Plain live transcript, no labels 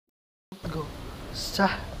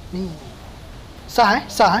Sah ni. Sah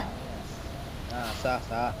Sah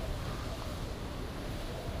Sah.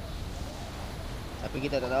 Tapi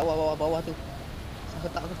kita tak tahu bawah tu. Sah ke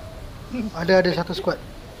tak tu? Ada satu squad.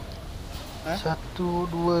 Ha? 1,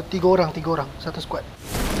 2, 3 orang. Satu squad.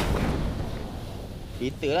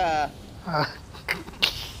 Kita lah.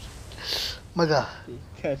 Marah.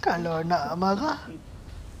 Kalau nak marah,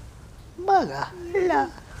 marahlah.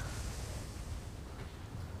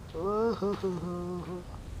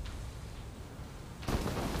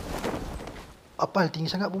 Apal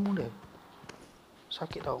tinggi sangat bumbung dia.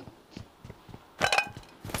 Sakit tau.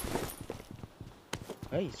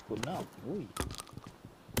 Hei, skor 6. Oi.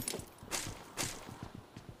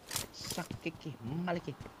 Sakit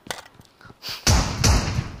maliki.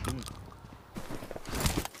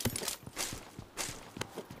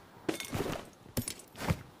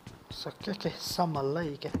 Sakit ke sama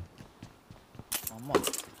lagi ke. Sama.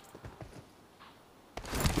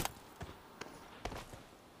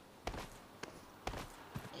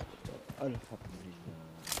 Alhamdulillah.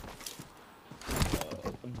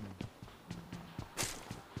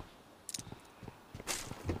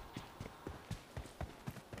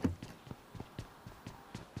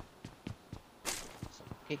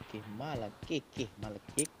 Kekeh malah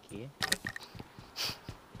kekeh.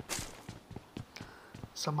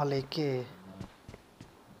 Sama leke.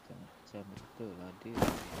 Macam betul lah dia.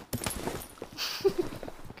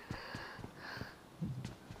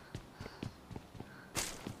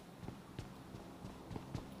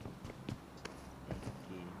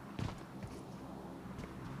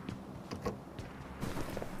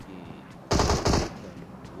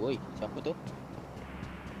 Woi, siapa tu?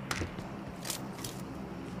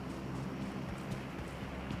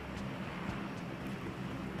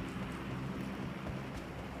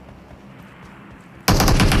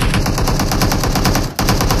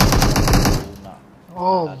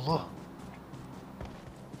 Allah.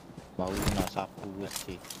 Baru nak sapu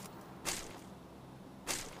cik.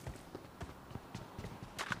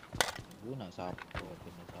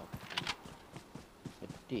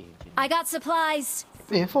 Sedih macam ni. I got supplies.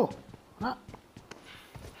 Info. Nak?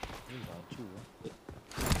 Ni baju lah.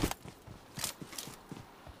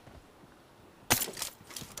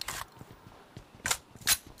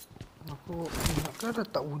 Aku ingatkan dah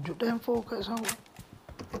tak wujud dah info kat sama.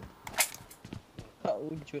 Tak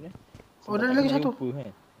wujud eh. Oh, ada lagi satu. Jumpa,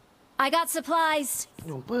 kan? I got supplies.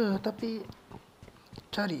 Jumpa tapi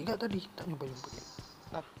cari kat tadi tak jumpa.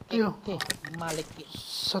 Sakit maliki.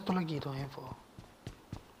 Satu lagi tu info.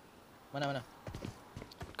 Mana?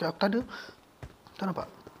 Kat aku tak ada. Tak nampak.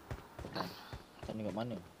 Tak ni kat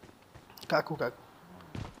mana? Kat aku.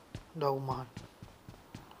 Dah rumah.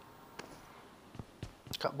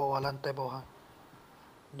 Kat bawah lantai bawah.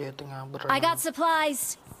 Dia tengah berenang. I got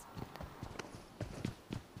supplies.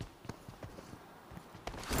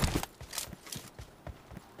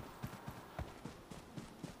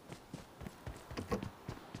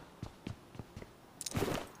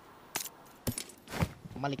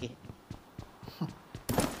 Maliki.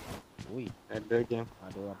 Ui, ada game.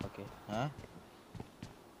 ada orang pakai. Ha?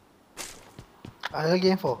 Ada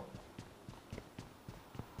lagi info.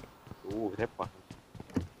 Siapa?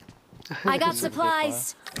 I got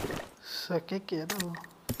supplies. Sekekek tu.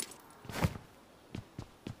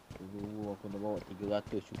 Dulu aku dah bawa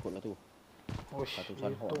 300 cukup lah tu. Satu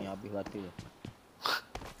sanhook ni habis rata.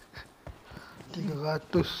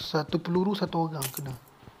 300. Satu peluru satu orang kena.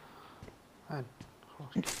 Kan?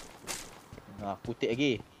 Nah, kutip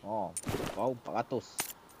lagi. Oh, bau 400.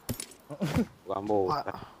 Rambo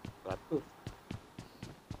 100.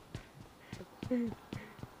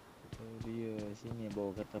 Dia sini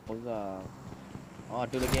bawa kata perang.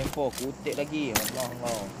 Ada lagi M4, kutip lagi. Allah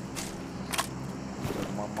kau.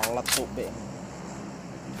 Malat tu beg.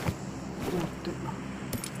 Kutip.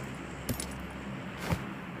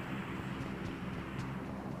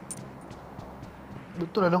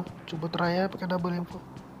 Betul lah dong. Cuba try pakai double info.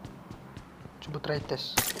 Cuba try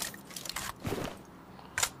test.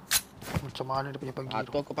 Macam mana dia punya pagi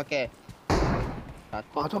tu aku pakai.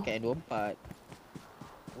 Satu pakai M24.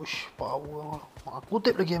 Uish, power. Aku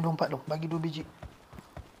tip lagi M24 tu. Bagi 2 biji.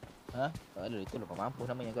 Ha? Tak ada, itu lepas mampu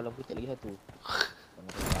namanya kalau kutip lagi satu.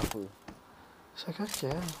 Tak apa. Saya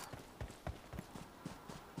kacau.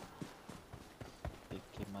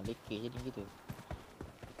 Maliki jadi gitu.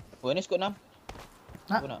 Oh, ini skop 6.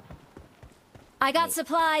 Nak? I got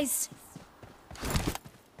supplies.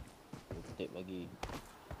 Kutip lagi.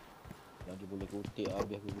 Lagi boleh kutip,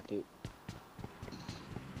 habis aku kutip.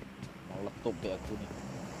 Mau letup beg aku ni.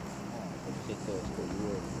 Aku settle skop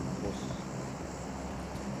 2. Bos.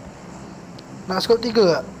 Nak skop 3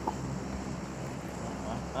 tak?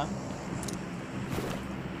 Ha?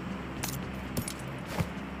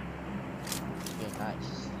 Okay,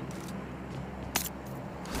 nice.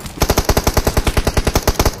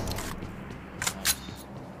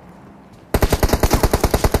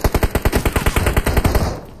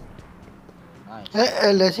 Nice.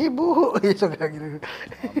 Elah sibuk. Seorang gitu.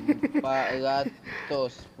 400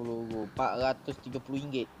 peluru,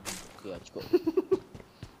 RM430. Okay lah, cukup.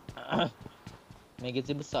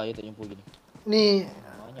 Magazine besar je tak jumpa gini. Ni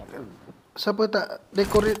Banyak pun. siapa tak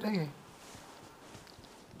decorate lagi?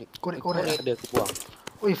 Korek-korek lah. Ada aku buang.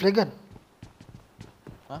 Oi, flare gun.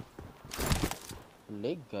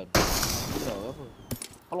 Legan. Gila ke apa?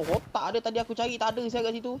 Kalau kotak ada tadi aku cari tak ada saya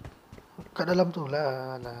kat situ. Kat dalam tu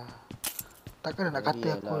lah. Takkan nak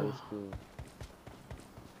kata aku.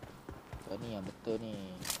 Ni yang betul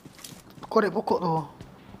ni. Korek pokok tu.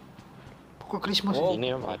 Pokok Christmas. Oh,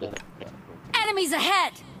 Ini memang ada. Enemies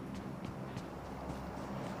ahead!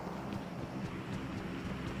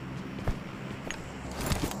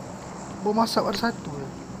 Bom asap ada satu je.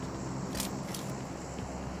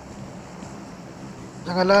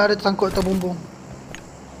 Janganlah ada tersangkut atas bumbung.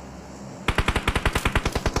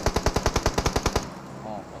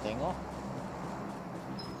 Oh, kau tengok.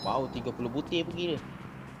 Wow, 30 butir pergi dia.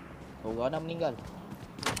 Orang dah meninggal.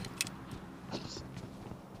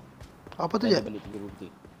 Apa tu Dah je? balik 3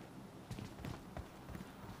 butir.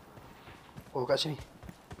 Oh, kat sini.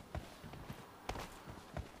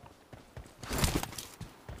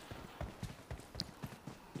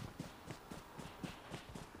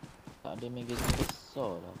 Tak ada magazine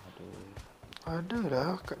besar lah. Aduh. Ada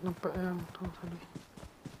dah kat tempat yang tu tadi.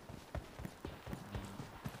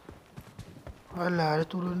 Alah, dia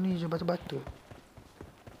turun ni je bata-bata.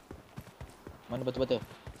 Mana batu-batu?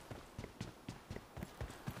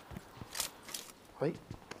 Baik.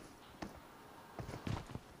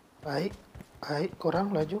 Baik. Baik,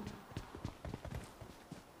 korang laju.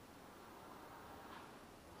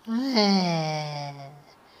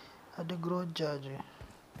 Ada groja je.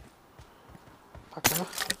 Pakailah.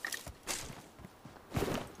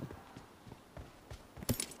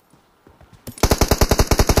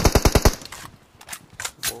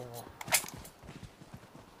 Oh.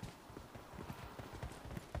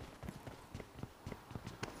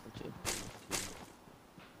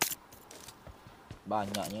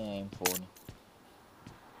 Banyaknya M4 ni.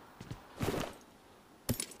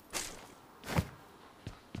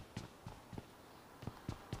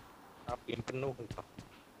 Api yang penuh entah.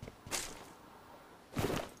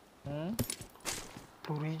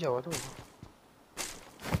 Peluru hijau lah tu.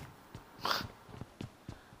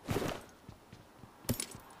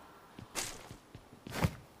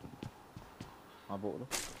 Mabuk tu.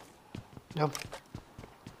 Jom.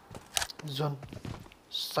 Zone.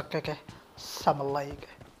 Sakak ke. Sama like.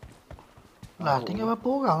 Lah, Mabuk tinggal je. berapa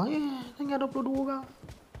orang je? Tinggal 22 orang.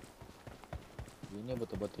 Ini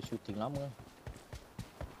betul-betul shooting lama.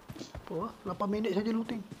 Apa? 8 minit saja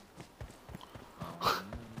looting.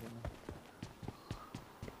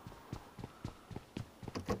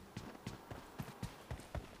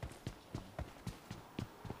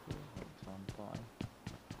 Sampah ni.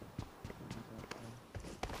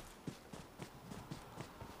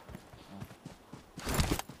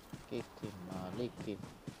 Kek balik kek.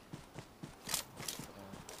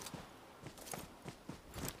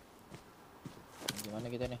 Gimana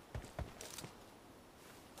kita ni?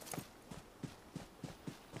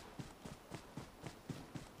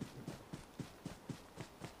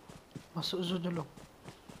 Masuk zone dulu.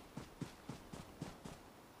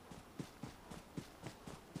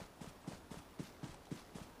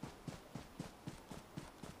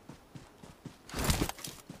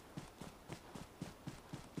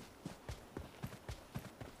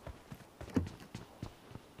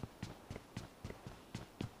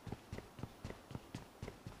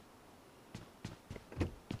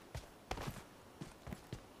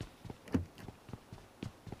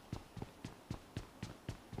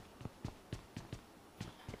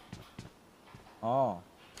 Oh.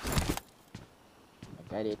 I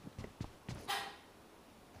got it.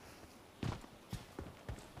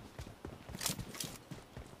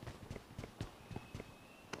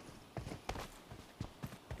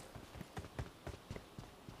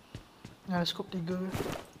 Ada skop 3 ke?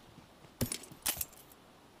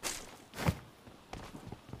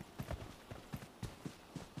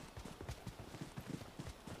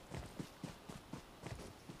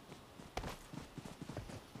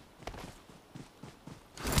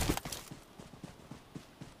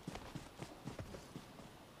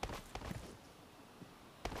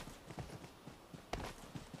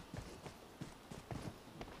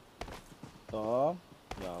 Tom,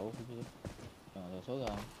 jauh pergi. Jangan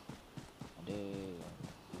seorang. Ada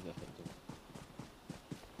tiga satu.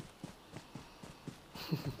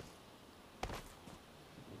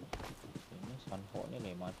 Ini sanhook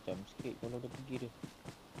ni macam sikit kalau dia pergi dia.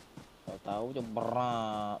 Tahu je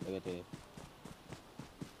berak dia kata.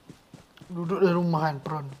 Duduk dalam rumah kan,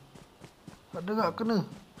 prawn. Ada tak kena?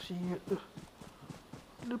 Siap tu.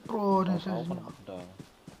 Ada prawn ni saya Tahu sini. kena pedang.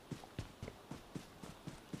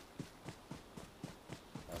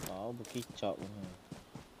 Tahu berkicap pun.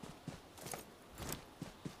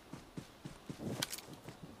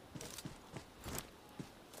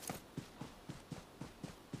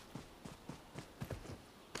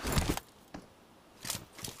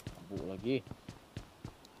 Abuk lagi.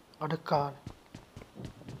 Ada car.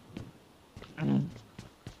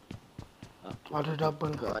 Ada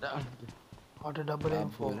double. Tak ada. Ada double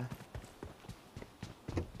M4. Lah.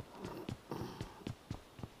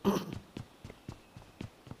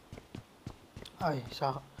 Ai,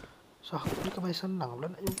 sah ni kembali senang pula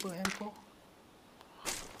nak jumpa M4.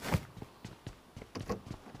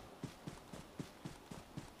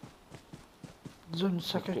 Zone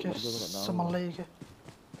sakit ke semalai ke?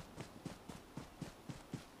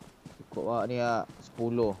 Cukup wak ni ah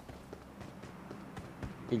 10.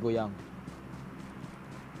 Pergi goyang.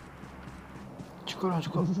 Cukup.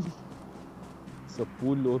 10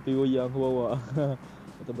 pergi goyang ke bawah.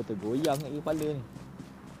 Betul-betul goyang kat kepala ni.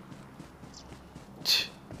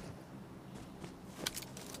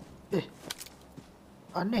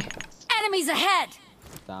 Aneh. Enemies ahead!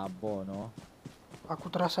 Sabar no.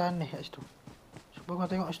 Aku terasa aneh kat situ. Cuba kau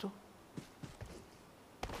tengok kat situ.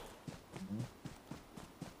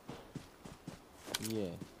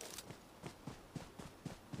 Yeah.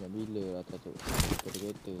 Sejak bila lah tu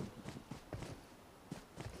kereta.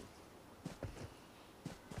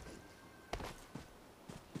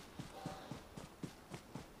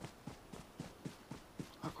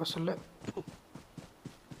 Aku select.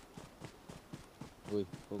 Oi,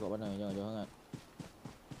 kau kat mana? Jangan jauh sangat.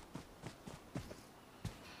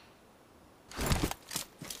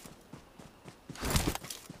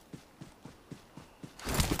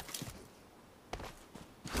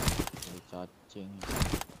 Cacing.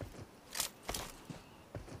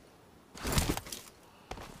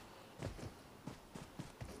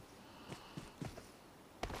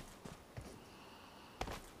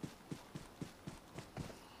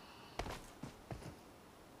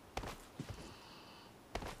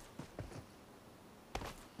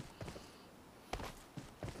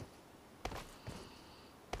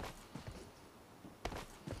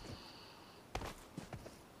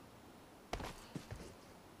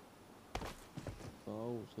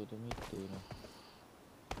 Kau saya meter lah.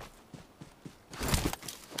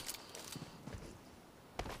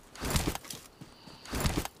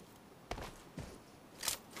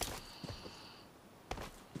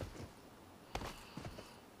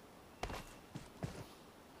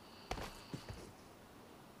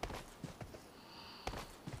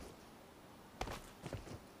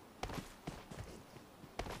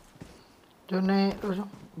 Jom naik terus.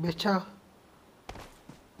 Beca.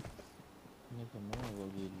 Ni semua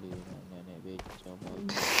kau gila nak naik beca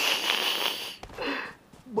bagi.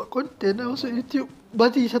 Buat konten lah masuk YouTube.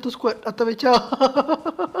 Bagi satu squad atas beca.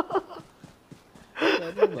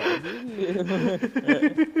 Kau buat gila.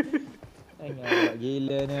 Tengok buat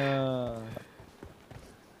gila ni.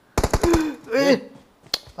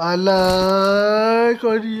 Alah,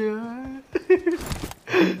 kau dia.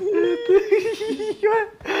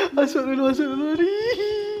 Masuk dulu ni.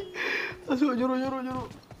 Masuk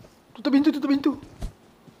jorok. Tutup pintu.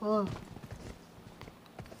 Ha.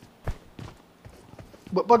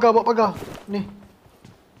 Buat pagar. Ni.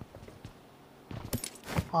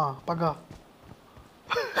 Ha, pagar.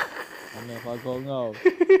 Mana pagar kau?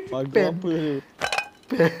 Pagar Pen. apa tu?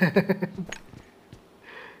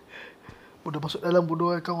 Udah masuk dalam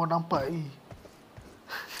bodoh kau orang nampak ni.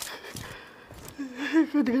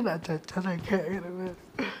 Kau jangan nak cacar sangat kan.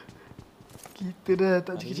 Kita dah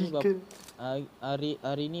tak cika-cika.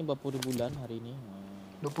 Hari ni berapa bulan hari ni?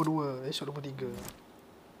 22, esok 23.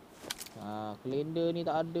 Kalender ni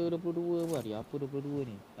tak ada 22 pun. Hari apa 22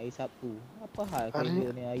 ni? Hari Sabtu. Apa hal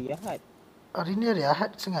kalender ni hari Ahad? Hari ni hari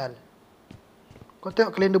Ahad sengal. Kau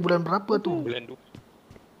tengok kalender bulan berapa tu? Bulan 2.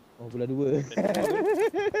 Oh, bulan 2.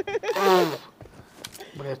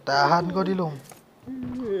 Boleh tahan kau di long.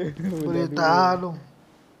 Boleh tahan long.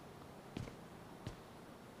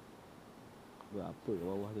 Buat apa kat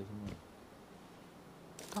bawah tu semua?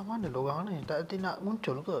 Tak mana lah orang ni? Tak hati nak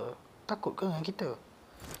muncul ke? Takut ke dengan kita?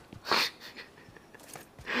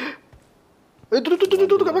 Tu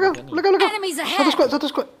kat belakang. Enemies ahead! Satu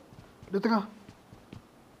squad. Dia tengah.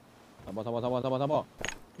 Sabar.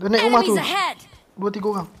 Dia naik rumah tu. Enemies ahead! 2-3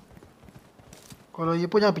 orang. Kalau dia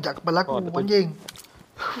pun jangan pijak kepala aku, Oh, betul. anjing.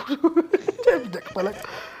 Jangan pijak kepala aku.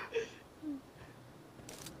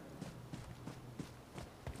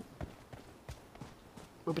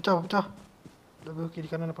 Berpecah. Jaga kiri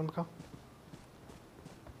kanan depan belakang.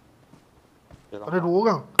 Dia Ada 2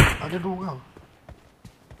 orang. Ada 2 orang.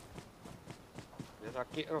 Dia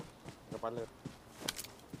sakit tu. Kepala.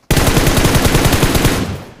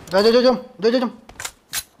 Jom.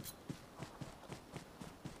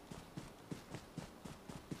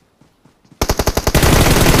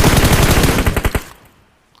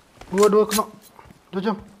 Dua kena.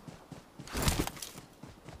 Jom.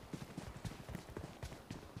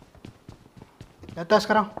 Di atas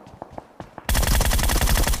sekarang.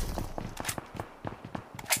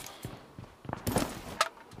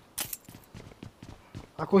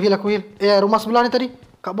 Aku heal. Rumah sebelah ni tadi.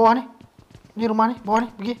 Kat bawah ni. Ni rumah ni, bawah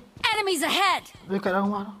ni, pergi. Enemies ahead! Dekat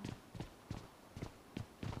dalam rumah tu.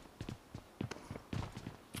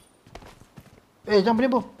 Jangan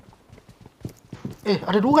beli bom.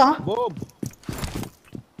 Ada 2 orang ah. Bom.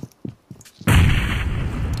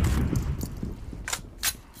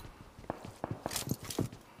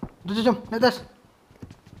 Jom, naik atas.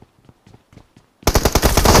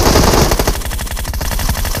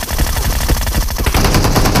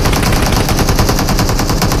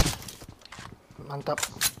 Mantap.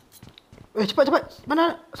 Cepat.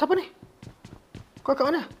 Mana? Siapa ni? Kau kat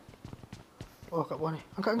mana? Oh, kat bawah ni.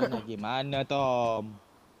 Angkat tu. Gimana Tom?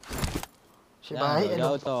 Si baik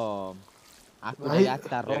jauh tu. Tom. Aku Baik. dari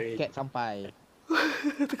atas roket sampai.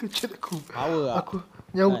 Terkejut aku. Power tak? Aku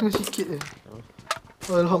nyawa tu sikit je.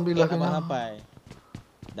 Alhamdulillah Roket abang kena. sampai.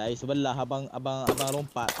 Dari sebelah abang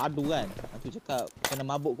lompat padu kan. Aku cakap kena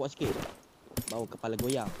mabuk kuat sikit. Bawa kepala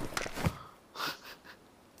goyang.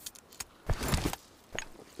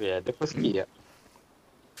 Ya, ada first key tak?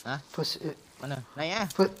 First aid. Mana? Naik ah.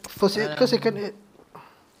 First aid ke second aid?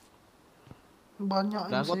 Banyak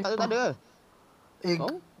Dalam kotak tu tak ada.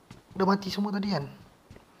 Kau? Dah mati semua tadi kan?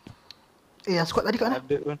 Yang squad tadi kat mana?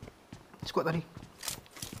 Ada pun. Squad tadi.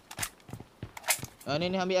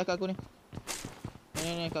 Ni ambil kat aku ni.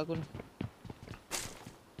 Ni kat aku ni.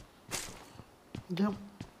 Jom.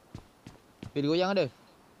 Pilih goyang ada.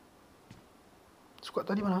 Squad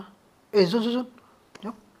tadi mana? Zone.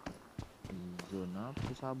 Jom. Zone apa?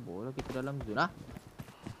 Sabarlah kita dalam zone ah.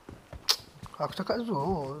 Aku cakap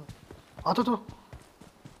zone. Tu.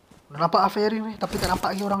 Dah nampak fairing ni, tapi tak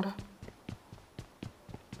nampak lagi orang dah.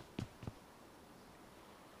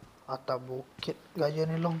 Atas bukit gaya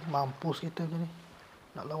ni long. Mampus kita je ni.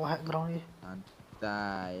 Nak lawan high ground ni.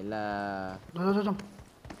 Santai lah. Jom.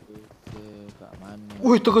 Kita kat mana?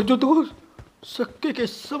 Ui, terkejut. Sakit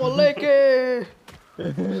sama lagi.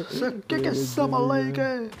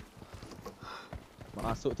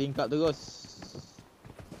 Masuk tingkap terus.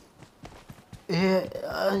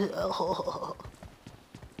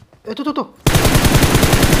 Tu.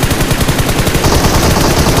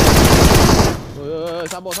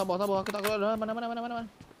 Sabar. Aku tak keluar. Mana.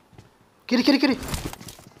 Kiri.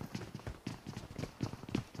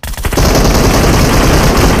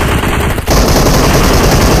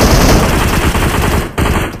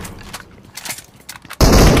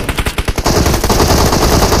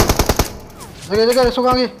 Jaga, ada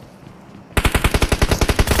seorang lagi.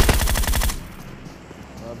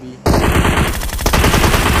 Babi.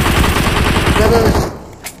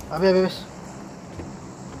 Habis.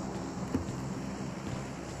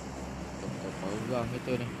 Pegang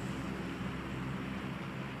kita ni.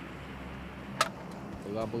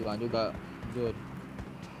 Pegang juga. Jod.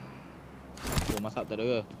 Masak tak ada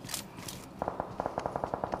ke?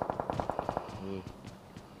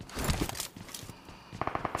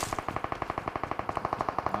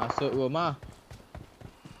 Masuk rumah.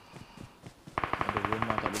 Ada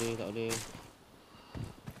rumah tak boleh.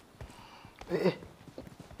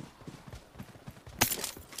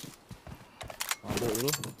 Mabuk dulu.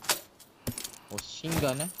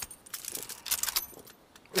 Singgan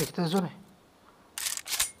Kita zone ni.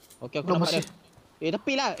 Okey aku Belum nampak bersih. dia.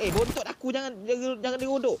 Tepilah. Bontot aku jangan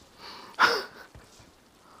dirodok.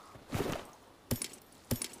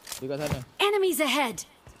 Dia kat sana. Enemies ahead!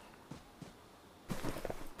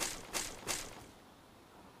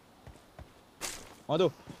 Tu.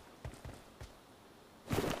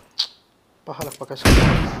 Pahala pakai sekali.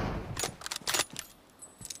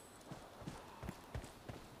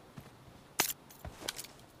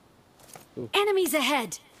 Enemies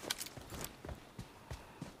ahead!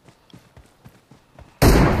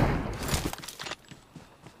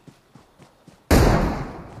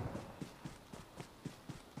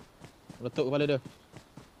 Letuk kepala dia.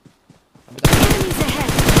 Enemies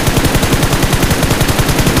ahead!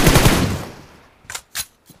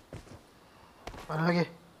 Mana lagi?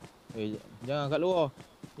 Jangan kat luar.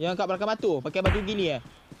 Jangan kat belakang batu. Pakai baju gini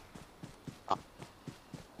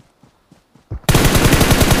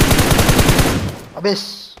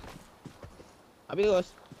Habis. Habis terus.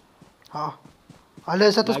 Ha. Ada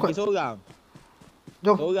satu Lagi squad. seorang.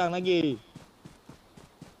 Jom. Seorang lagi.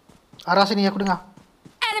 Arah sini aku dengar.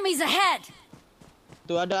 Enemies ahead!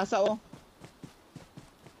 Tu ada asap oh.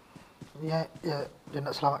 Ya, dia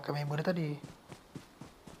nak selamatkan member dia tadi.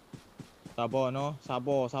 Sabar no.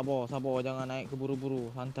 Sabar. Jangan naik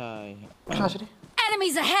keburu-buru. Santai. Macam sini.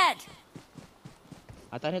 Enemies ahead!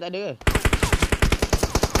 Atas ni tak ada ke?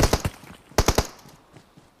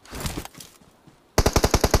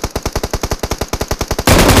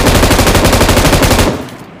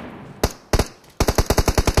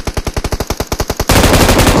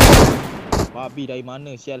 Babi dari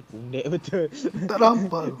mana sial pundek betul. Tak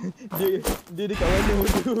nampak tu. dia dekat mana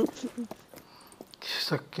tu?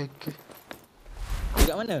 Sakit.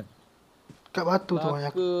 Dekat mana? Kat batu tu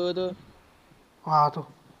banyak. Laka tu. Ha tu.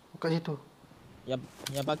 Kat situ.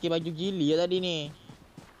 Yang pakai baju gili tadi ni.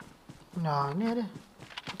 Nah, ni ada.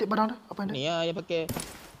 Ketik barang dah. Apa yang Ni lah yang pakai.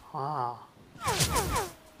 Ha.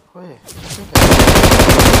 Weh.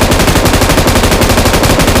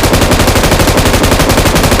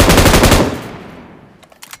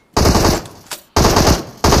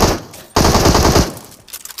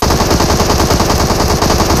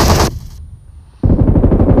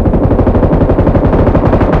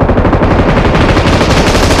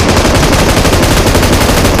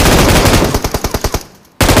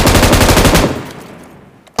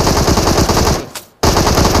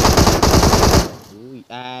 Ui,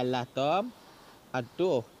 alah Tom.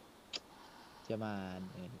 Aduh. Macam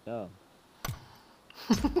mana ni Tom?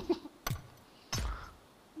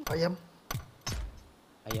 Ayam.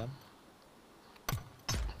 Ayam.